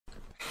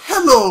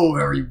Hello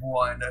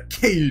everyone,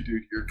 Kedude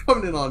here,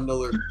 coming in on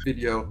another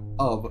video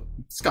of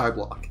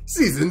Skyblock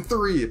Season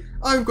 3.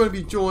 I'm going to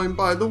be joined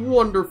by the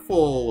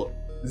wonderful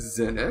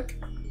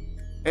ZinniK.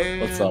 And...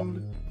 What's up?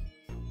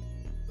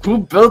 Who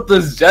built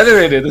this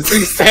generator? This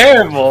thing's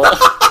terrible!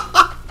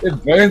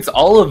 It burns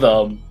all of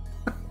them.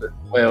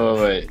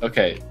 Wait.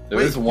 Okay,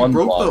 there is one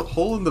broke block. the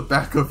hole in the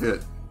back of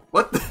it.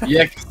 What the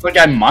Yeah, it's like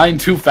I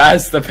mined too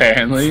fast,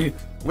 apparently.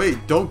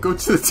 Wait, don't go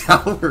to the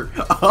tower.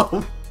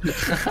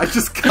 I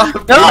just got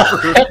paper. No!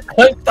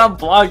 Put the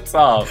blocks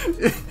off!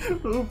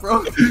 Who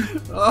broke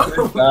it?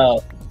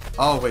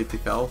 Oh, wait, they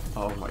fell?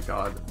 Oh my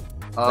god.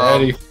 There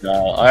he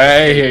fell.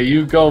 Alright, here,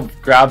 you go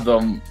grab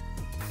them.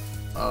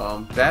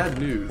 Bad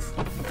news.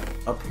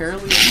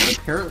 Apparently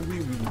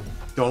we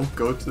don't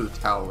go to the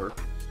tower.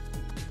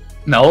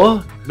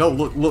 No? No,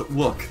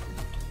 look.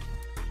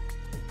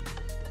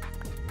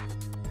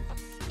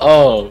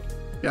 Oh.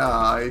 Yeah,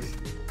 I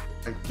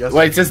guess...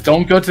 Wait, it says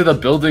don't go to the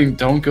building,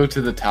 don't go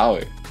to the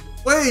tower.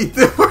 Wait,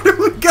 then where do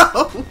we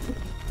go?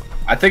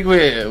 I think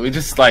we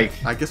just like...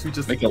 I guess we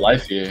just... make a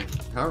life here.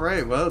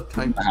 Alright, well,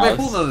 time... Wait,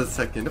 hold on a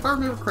second. If I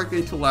remember correctly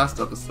until last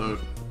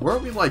episode,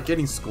 weren't we like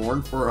getting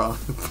scorned for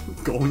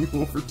going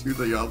over to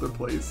the other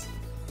place?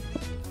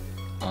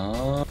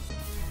 At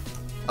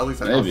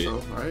least I thought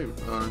so, right?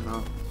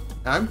 No.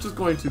 I'm just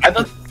going to...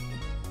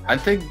 I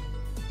think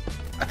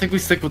we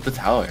stick with the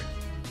tower.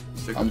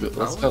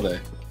 Let's go there.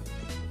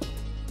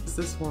 What's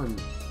this one?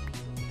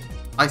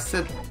 I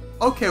said...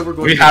 Okay, we're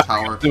going to the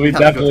tower. We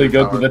definitely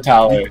go to the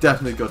tower. We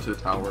definitely go to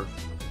the tower.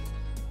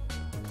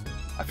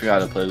 I forgot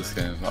to play this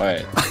game.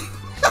 Alright.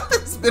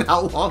 It's been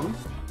how long?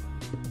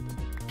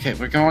 Okay,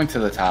 we're going to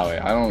the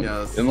tower. I don't...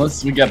 Yes.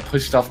 Unless we get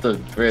pushed off the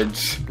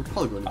bridge. We're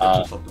probably going to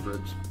get pushed off the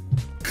bridge.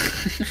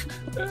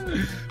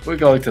 We're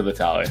going to the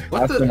tower.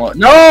 What the... No!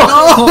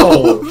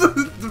 No!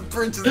 the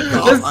bridge is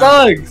gone. This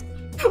sucks!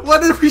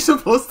 What are we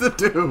supposed to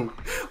do?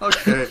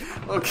 Okay.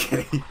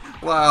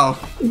 Wow.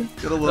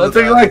 That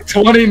took like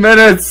 20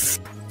 minutes!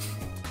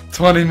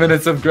 20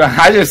 minutes of grind.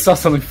 I just saw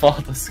something fall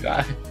out the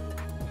sky.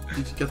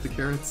 Did you get the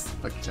carrots?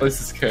 Okay. This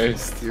is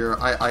cursed. Here,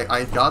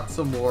 I got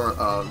some more,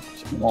 Oh,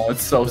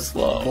 it's so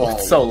slow. Whoa.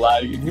 It's so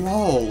laggy.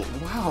 Whoa!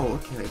 Wow,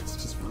 okay, it's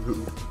just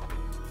rude.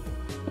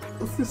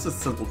 This is a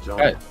simple jump.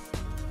 Right.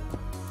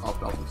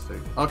 I'll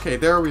mistake. Okay,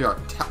 there we are.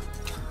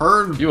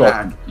 Turn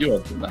back. You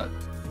opened that.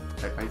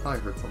 I thought I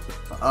heard something.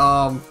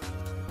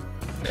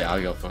 Yeah,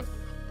 I'll go for it.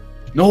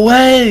 No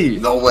way!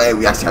 No way!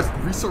 We actually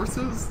have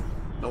resources?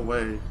 No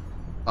way.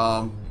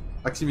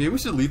 Actually, maybe we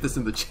should leave this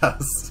in the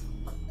chest.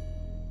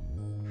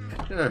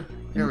 Here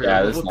we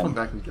are. We'll come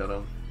back and get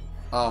them.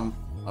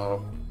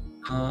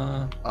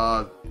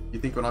 You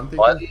think what I'm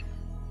thinking?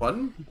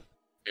 Button?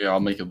 Yeah, I'll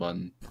make a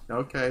button.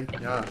 Okay,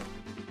 yeah.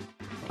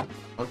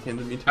 Okay, in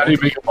the meantime... How do you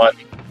make a button?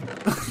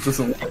 It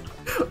doesn't work.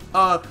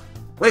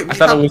 Wait,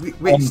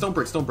 wait, stone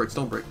brick.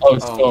 Oh,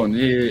 stone,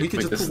 yeah. We could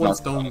just put one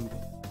stone...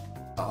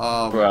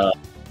 Bruh.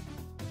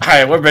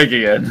 Alright, we're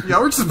breaking in. Yeah,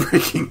 we're just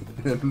breaking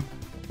in.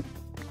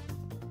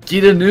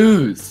 Kedude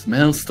news,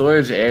 mail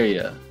storage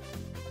area.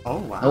 Oh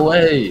wow. No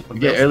way. We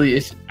get early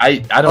issue. I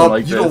don't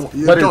like this.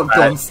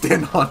 Don't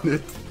stand on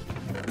it.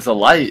 It's a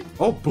light.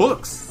 Oh,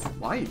 books.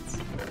 Lights.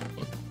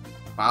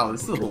 Wow,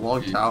 this is a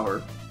long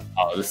tower.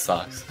 Oh, this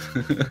sucks.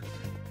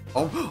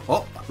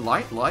 Oh,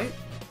 light.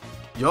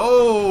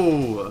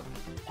 Yo!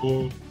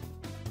 Oh.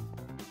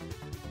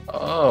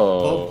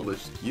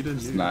 Publish Kedude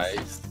news.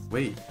 Nice.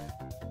 Wait.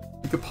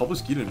 We could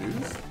publish Kedude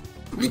news?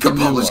 We could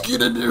publish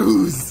Kedude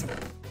news!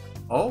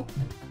 Oh?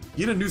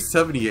 Kedude news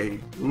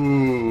 78.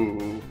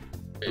 Ooh.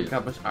 We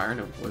got much iron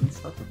and wood and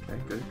stuff.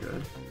 Okay,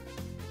 good.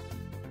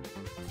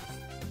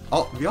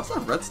 Oh, we also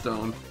have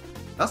redstone.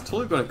 That's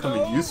totally going to come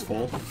in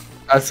useful.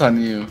 That's on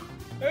you.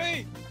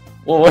 Hey!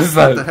 What was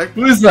that? What the heck?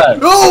 Who is that?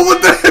 Oh,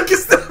 what the heck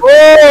is that?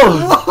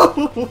 Whoa!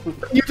 Whoa!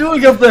 What are you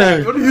doing up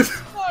there? What are you...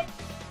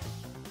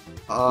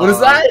 What is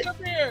that? Come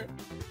here!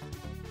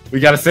 We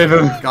gotta save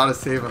him. Gotta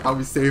save him. How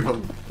we save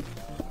him?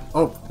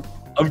 Oh.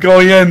 I'm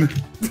going in.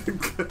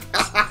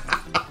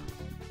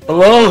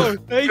 Hello? Oh,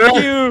 thank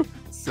you!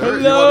 Sir,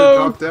 Hello? you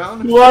want to drop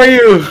down? Who are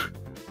you?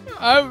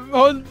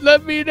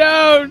 Let me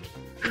down!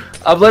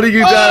 I'm letting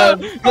you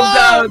down. Come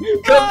down.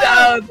 Come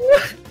down.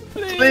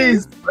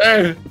 Please!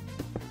 Sir.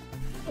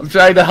 I'm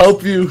trying to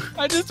help you.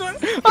 I just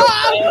want.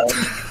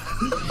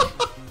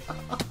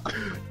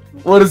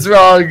 What is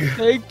wrong?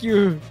 Thank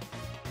you.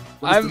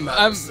 What is the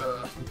matter, sir?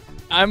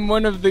 I'm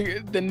one of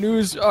the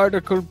news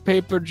article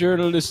paper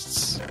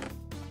journalists.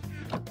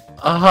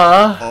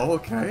 Oh,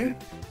 okay.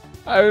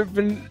 I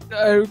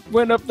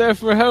went up there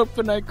for help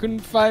and I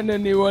couldn't find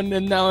anyone,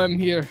 and now I'm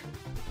here.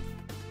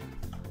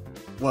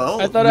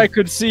 Well, I thought I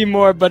could see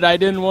more, but I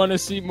didn't want to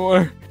see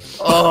more.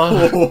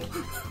 Oh.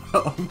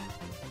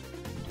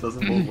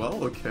 Doesn't look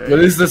well. Okay. What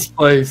is this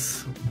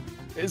place?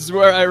 It's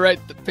where I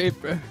write the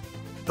paper.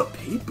 The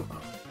paper?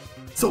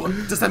 So,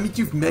 does that mean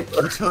you've met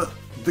Gita,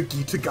 the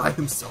Gita guy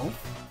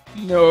himself?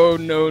 No.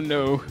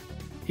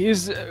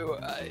 He's...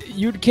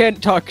 you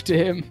can't talk to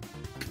him.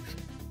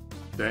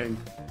 Dang.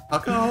 How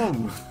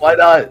come? Why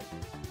not?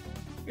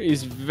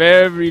 He's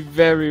very,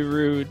 very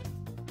rude.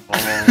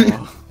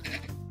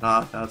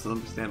 Oh, that's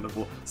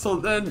understandable. So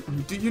then,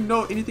 do you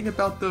know anything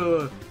about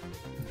the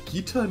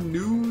Gita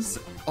news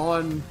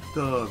on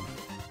the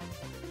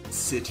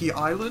city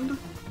island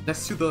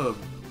next to the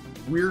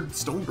weird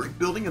stone brick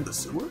building in the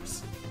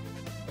sewers?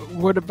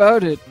 What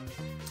about it?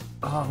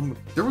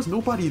 There was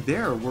nobody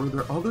there. Were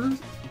there other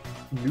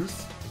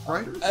news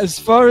writers? As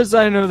far as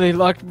I know, they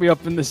locked me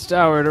up in this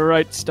tower to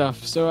write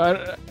stuff, so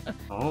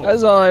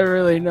that's all I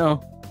really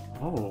know.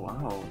 Oh,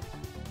 wow.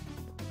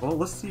 Well,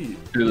 let's see.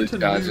 Really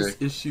Gita News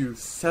issue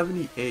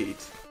 78.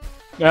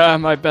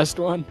 My best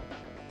one.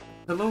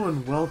 Hello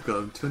and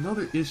welcome to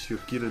another issue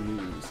of Gita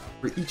News,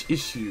 where each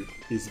issue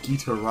is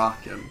Gita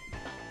Rockin'.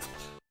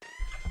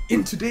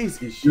 In today's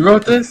issue you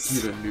wrote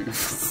this? of Gita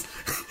News.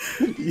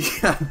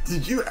 Yeah,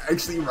 did you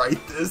actually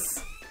write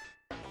this?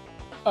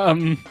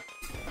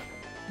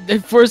 They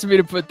forced me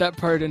to put that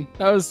part in.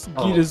 That was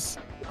Gita's.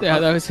 Yeah,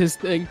 that was his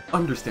thing.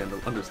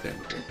 Understandable,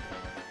 understandable.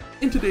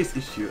 In today's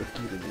issue of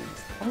Gita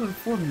News, I'll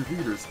inform your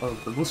readers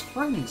of the most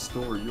frightening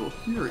story you'll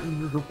hear in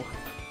your life.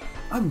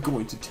 I'm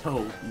going to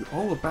tell you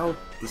all about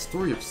the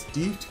story of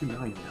Steve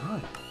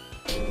 299.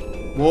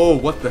 Whoa,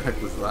 what the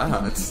heck was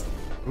that? It's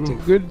a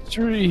good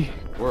tree.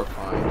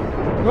 Horrifying.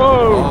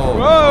 Whoa!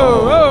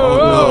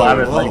 Whoa! I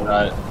didn't like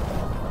that.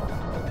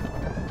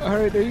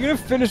 Alright, are you gonna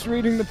finish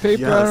reading the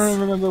paper? Yes, I don't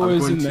remember what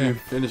was in there. I'm going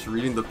to finish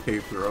reading the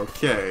paper,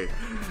 okay.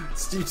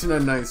 Steve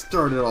 299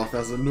 started off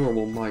as a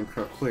normal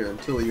Minecraft player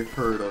until he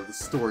heard of the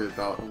story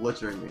about a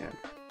legendary man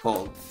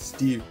called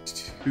Steve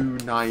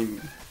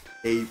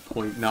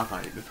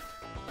 298.9.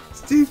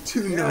 Steve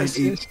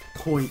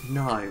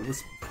 298.9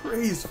 was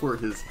praised for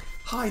his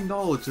high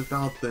knowledge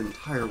about the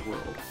entire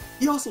world.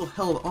 He also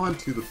held on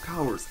to the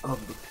powers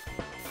of the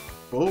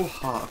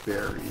Boha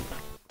Berry.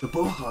 The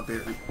Boha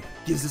Berry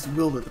gives his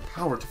wielder the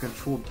power to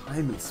control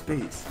time and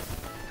space.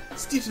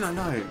 Steve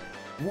 299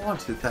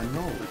 wanted that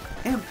knowledge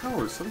and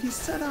power, so he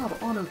set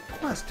out on a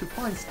quest to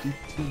find Steve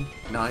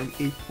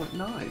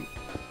 298.9.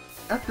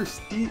 After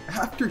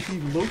he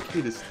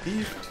located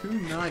Steve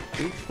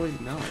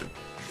 298.9,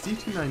 Steve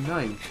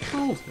 299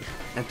 killed him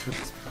and took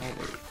his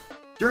power.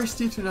 During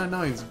Steve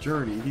 299's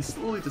journey, he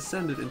slowly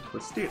descended into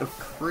a state of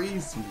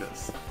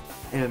craziness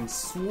and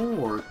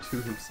swore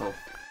to himself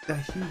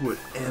that he would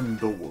end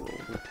the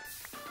world.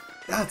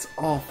 That's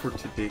all for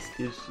today's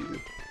issue.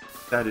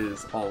 That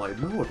is all I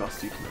know about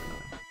Steve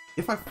 299.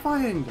 If I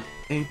find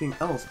anything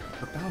else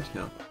about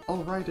him,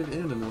 I'll write it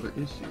in another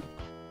issue.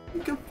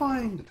 You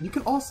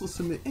can also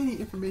submit any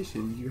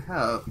information you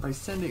have by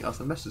sending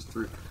us a message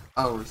through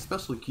our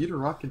special Gita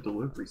Rocket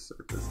delivery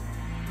service.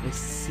 And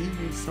see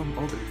you some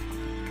other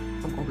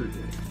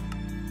day.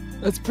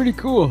 That's pretty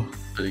cool.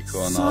 Pretty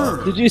cool.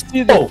 Sir! Did you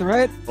see the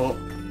threat? Oh,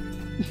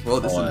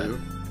 well, this is new.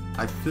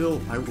 I feel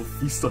I will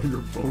feast on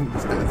your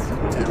bones as you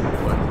do,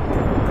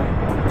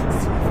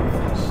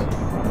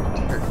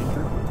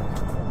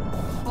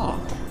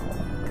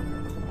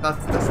 but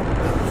that's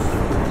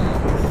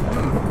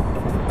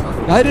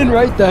I didn't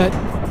write that.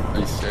 Are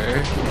you sure?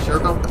 You sure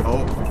about that?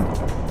 Oh.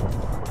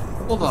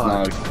 Hold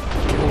on.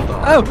 Hold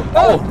on.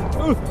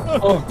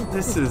 Oh!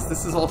 This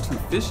is all too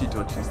fishy,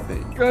 don't you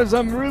think? Guys,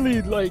 I'm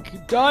really,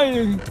 like,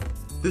 dying.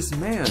 This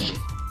man.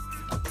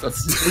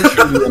 That's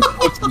really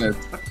unfortunate.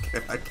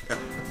 Okay, I can't.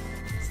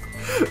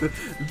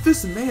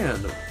 This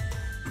man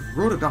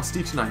wrote about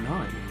Steve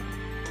 299.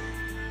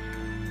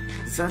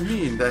 Does that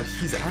mean that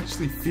he's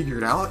actually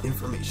figured out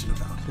information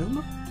about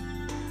him?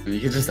 You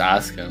could just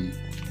ask him.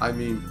 I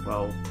mean,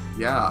 well,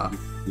 yeah.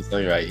 He's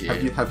like right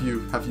here. Have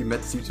you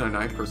met Steve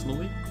 299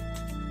 personally?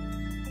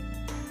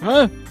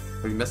 Huh?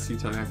 Have you met Steve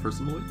 299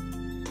 personally?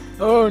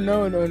 Oh,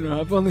 no.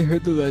 I've only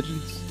heard the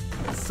legends.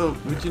 So,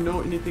 would you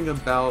know anything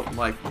about,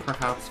 like,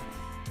 perhaps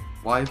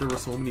why there were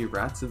so many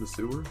rats in the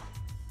sewer?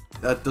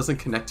 That doesn't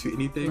connect to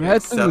anything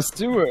Rats in the except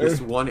sewer? this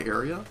one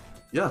area?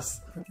 Yes,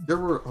 there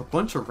were a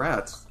bunch of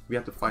rats we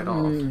had to fight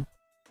off.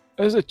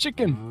 There's a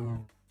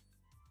chicken.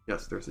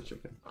 Yes, there's a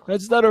chicken.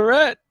 That's not a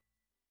rat.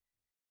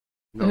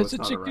 No, That's it's a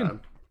not chicken. a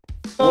rat.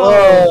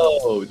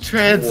 Whoa!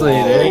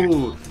 Translator!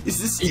 Whoa. Is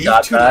this Steve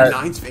got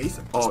 299's face?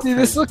 Oh, See,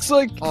 this looks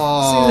like...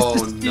 Oh, see,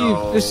 this is Steve.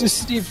 no. This is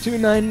Steve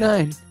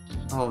 299.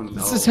 Oh, no.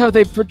 This is how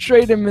they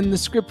portrayed him in the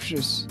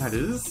scriptures. That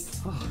is?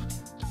 Oh.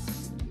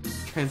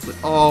 Translate.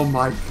 Oh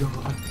my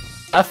god.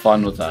 Have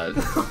fun with that.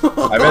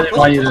 I really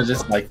want you to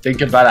just like think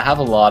about it. Have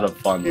a lot of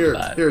fun with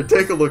that. Here,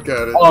 take a look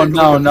at it. Oh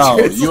no, no,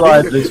 you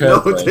are the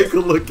translator. No, take a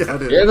look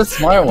at it. You're the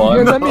smart one.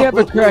 Here, let me have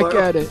a crack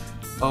at it.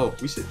 Oh,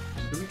 we should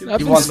we get I've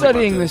been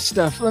studying this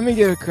stuff. Let me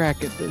get a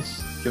crack at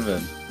this. Give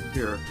in.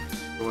 Here,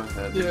 go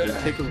ahead. Yeah.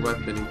 Just take a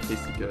weapon in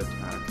case you get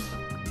attacked.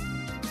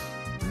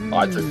 Oh,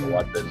 I took the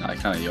weapon. I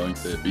kind of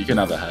yoinked it, but you can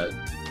have a head.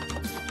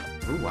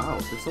 Oh wow,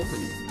 there's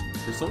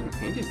so many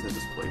paintings in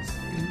this place.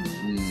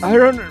 I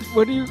don't.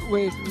 What do you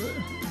wait?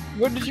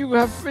 What did you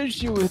have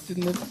issue with in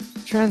the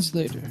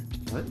translator?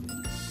 What?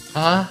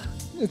 Huh?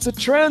 It's a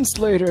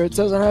translator. It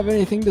doesn't have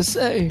anything to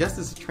say. Yes,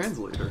 it's a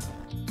translator.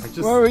 I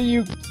just Why were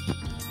you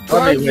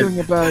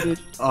arguing about it?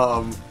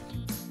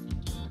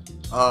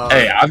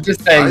 Hey, I'm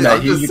just saying that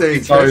I'm just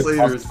saying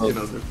translators, you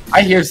know.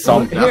 I hear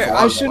some. Here,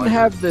 I shouldn't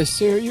have this.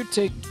 Here, you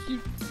take.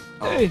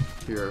 Hey.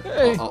 Here.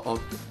 Hey.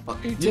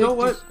 You know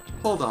what?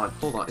 Hold on.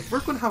 If we're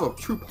gonna have a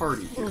true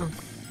party here,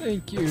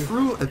 thank you. A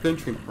true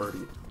adventuring party,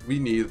 we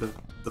need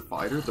the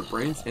fighter, the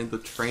brains, and the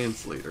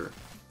translator.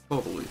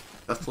 Totally.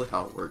 That's totally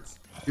how it works.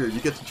 Here, you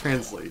get to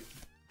translate.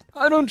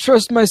 I don't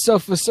trust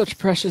myself with such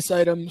precious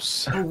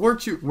items. Oh,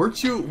 weren't you a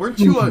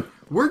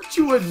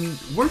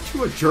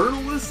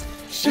journalist?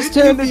 Just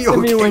hand it to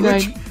me when I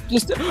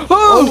just.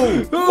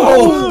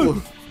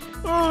 Oh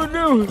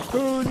no!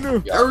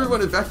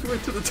 Everyone,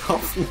 evacuate to the top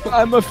floor.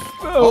 I'm a.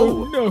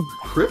 Oh no!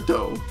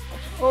 Crypto.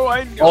 Oh,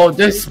 I know. Oh,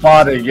 they're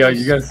spotting. Yo,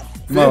 you guys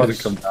might want to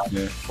come down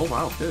here. Oh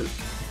wow, fish.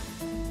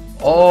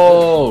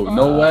 Oh,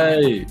 no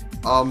way.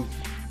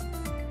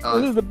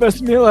 This is the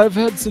best meal I've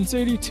had since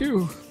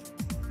 '82.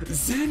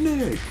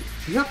 ZinniK!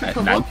 You have to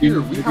come up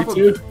here. We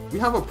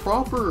have a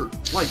proper,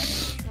 like,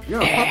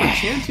 proper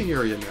chanting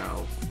area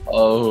now.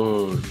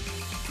 Oh,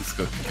 this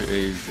goes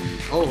crazy.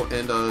 Oh,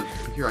 and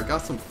here, I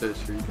got some fish.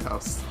 Here you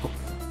have some.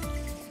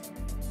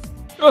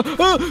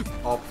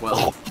 Oh,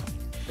 well.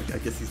 I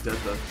guess he's dead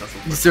then. That's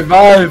he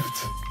survived!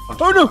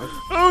 Oh no!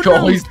 Oh no!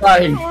 Oh, he's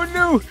dying! Oh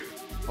no!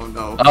 Oh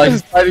no. Oh,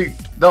 he's fighting.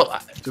 No.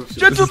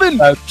 Gentlemen!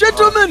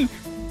 Gentlemen!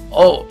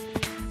 Oh.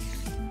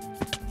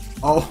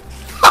 Oh.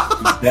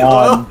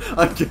 Well,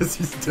 I guess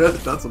he's dead.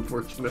 That's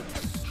unfortunate.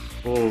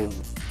 Oh.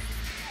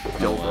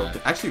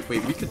 Actually,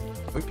 wait.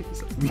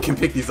 We can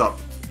pick these up.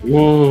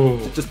 Whoa.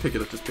 Just pick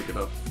it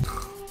up.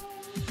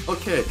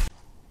 Okay.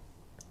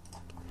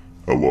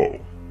 Hello.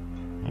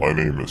 My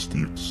name is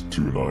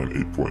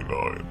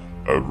Steve298.9.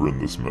 I've written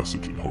this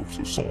message in hopes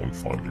of someone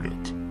finding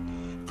it.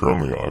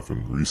 Currently, I've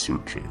been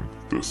researching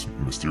this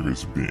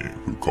mysterious being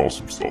who calls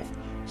himself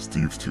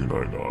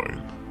Steve299.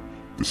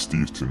 This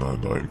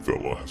Steve299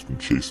 fella has been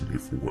chasing me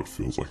for what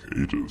feels like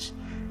ages,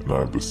 and I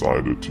have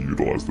decided to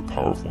utilize the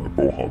power of my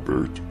Boha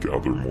Berry to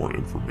gather more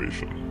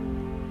information.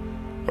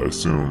 I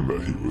assumed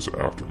that he was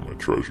after my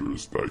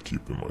treasures that I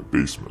keep in my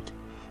basement,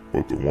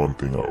 but the one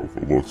thing I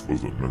overlooked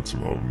was the immense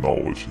amount of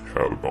knowledge he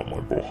had about my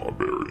Boha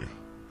Berry.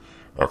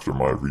 After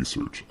my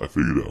research, I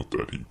figured out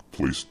that he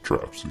placed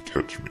traps to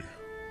catch me.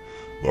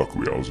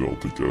 Luckily, I was able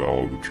to get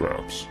out of the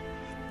traps,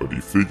 but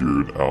he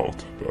figured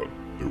out that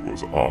it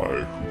was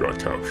I who got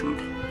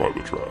captured by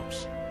the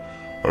traps.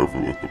 I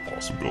overlooked the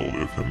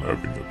possibility of him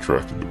having a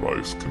tracking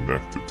device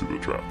connected to the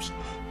traps,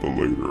 but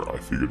later I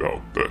figured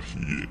out that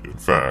he, in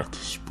fact,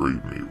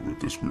 sprayed me with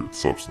this weird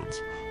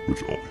substance,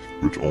 which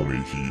only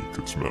he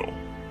could smell.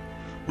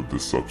 With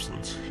this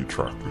substance, he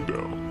tracked me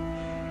down,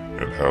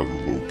 and has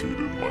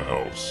located my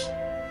house.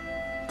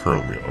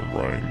 Currently, I'm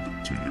writing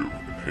to you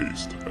in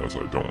haste, as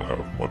I don't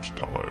have much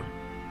time.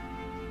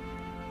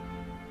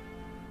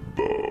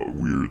 The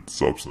weird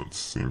substance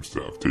seems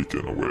to have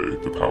taken away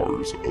the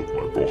powers of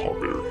my Boha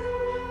Berry,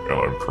 and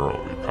I'm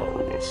currently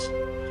powerless.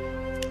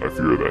 I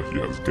fear that he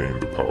has gained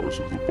the powers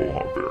of the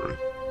Boha Berry,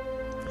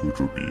 which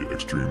would be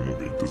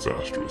extremely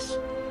disastrous.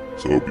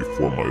 So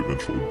before my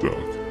eventual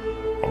death,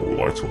 I would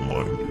like to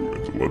enlighten you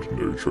into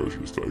legendary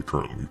treasures that I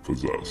currently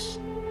possess.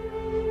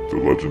 The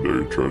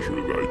legendary treasure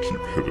that I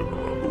keep hidden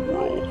around the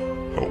world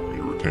help me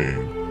retain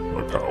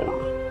my power.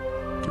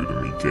 Due to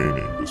me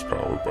gaining this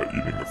power by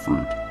eating a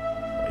fruit, I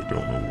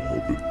don't know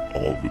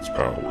all of its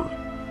power.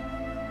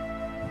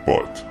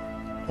 But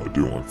I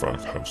do in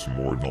fact have some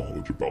more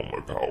knowledge about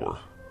my power.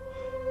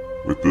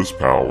 With this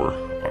power,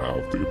 I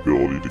have the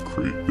ability to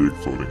create big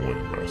floating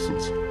land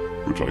masses,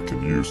 which I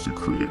can use to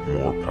create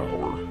more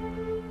power.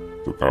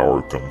 The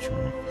power comes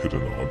from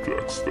hidden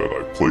objects that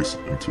I place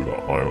into the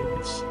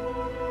islands.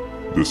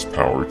 This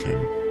power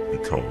can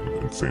become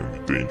insanely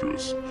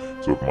dangerous,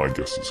 so if my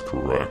guess is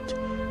correct,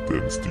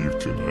 then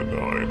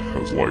Steve299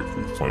 has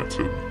likely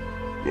planted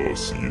the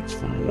seeds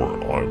for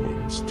more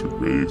islands to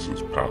raise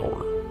his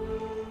power,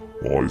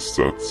 while he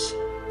sets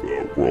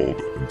the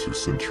world into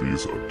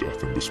centuries of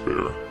death and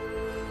despair.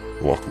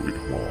 Luckily,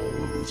 while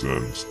I was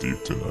in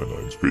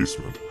Steve299's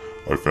basement,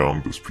 I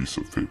found this piece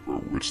of paper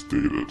which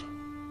stated,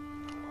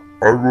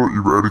 "I will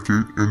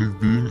eradicate any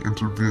being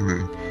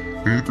intervening.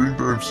 Anything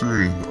that I'm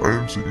saying, I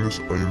am sickness,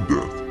 I am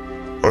death.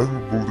 I am a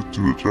bullet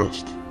to the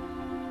chest."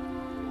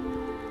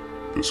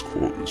 This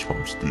quote is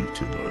from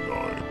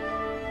Steve299.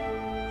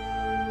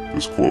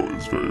 This quote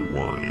is very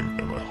worrying,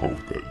 and I hope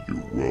that you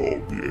will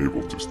be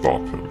able to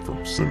stop him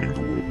from sending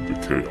the world into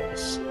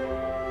chaos.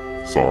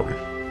 Sorry,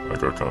 I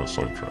got kind of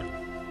sidetracked.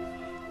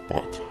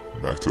 But,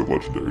 back to the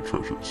legendary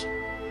treasures.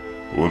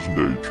 The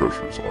legendary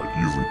treasures are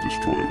easily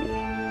destroyable.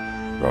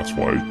 That's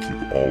why I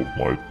keep all of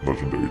my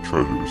legendary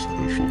treasures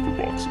in shulker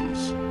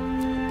boxes.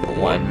 The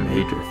one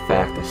major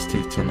fact that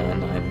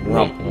Steve299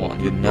 won't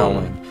want you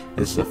knowing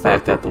is the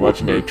fact that the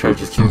legendary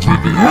treasures can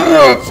keep you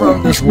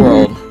from this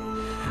world.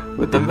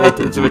 With the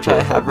methods which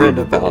I have written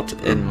about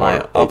in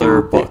my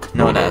other book,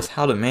 known as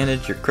How to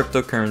Manage Your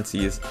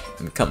Cryptocurrencies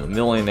and Become a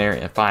Millionaire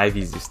in 5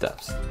 Easy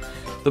Steps.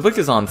 The book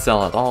is on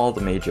sale at all the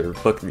major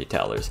book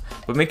retailers,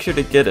 but make sure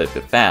to get it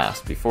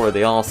fast before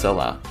they all sell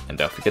out. And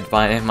don't forget to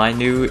buy my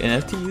new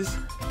NFTs,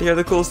 they are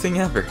the coolest thing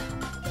ever.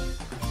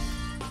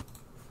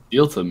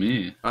 deal to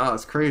me. Wow,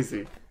 it's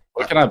crazy.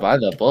 Where can I buy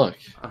that book?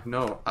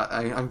 No,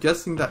 I'm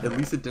guessing that at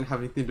least it didn't have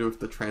anything to do with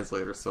the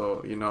translator,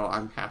 so, you know,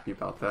 I'm happy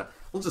about that.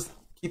 We'll just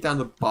keep that in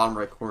the bottom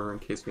right corner in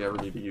case we ever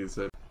need to use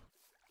it.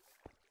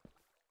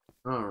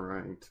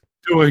 Alright.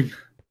 Doing.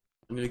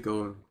 I need to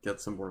go and get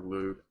some more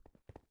loot.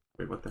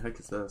 Wait, what the heck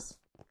is this?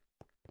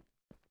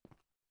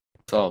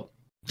 What's up?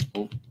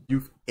 Oh.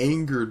 You've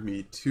angered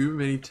me too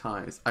many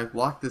times. I've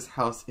locked this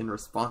house in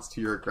response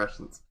to your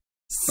aggressions.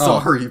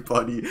 Sorry,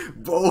 buddy.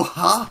 Bo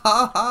ha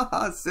ha ha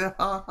ha say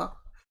ha ha.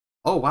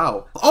 Oh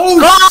wow. Oh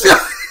shit!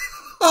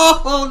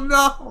 Oh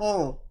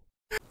no!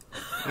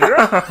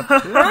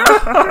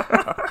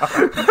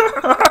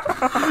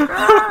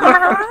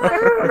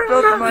 I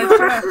built my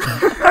trap.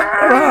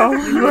 Wow,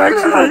 you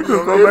actually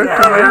could go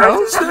back to my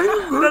house?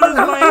 That is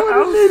my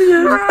house.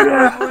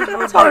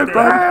 Yeah. Sorry,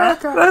 bud.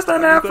 That's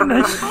not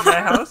happening.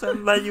 My house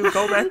and let you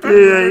go back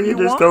Yeah, you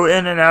just go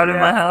in and out of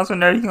my house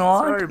whenever you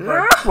want. Sorry,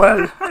 bud.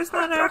 Well, It's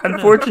not happening.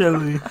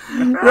 unfortunately.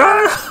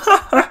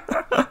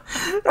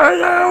 I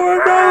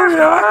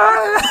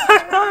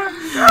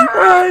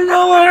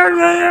know where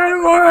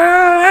I'm going.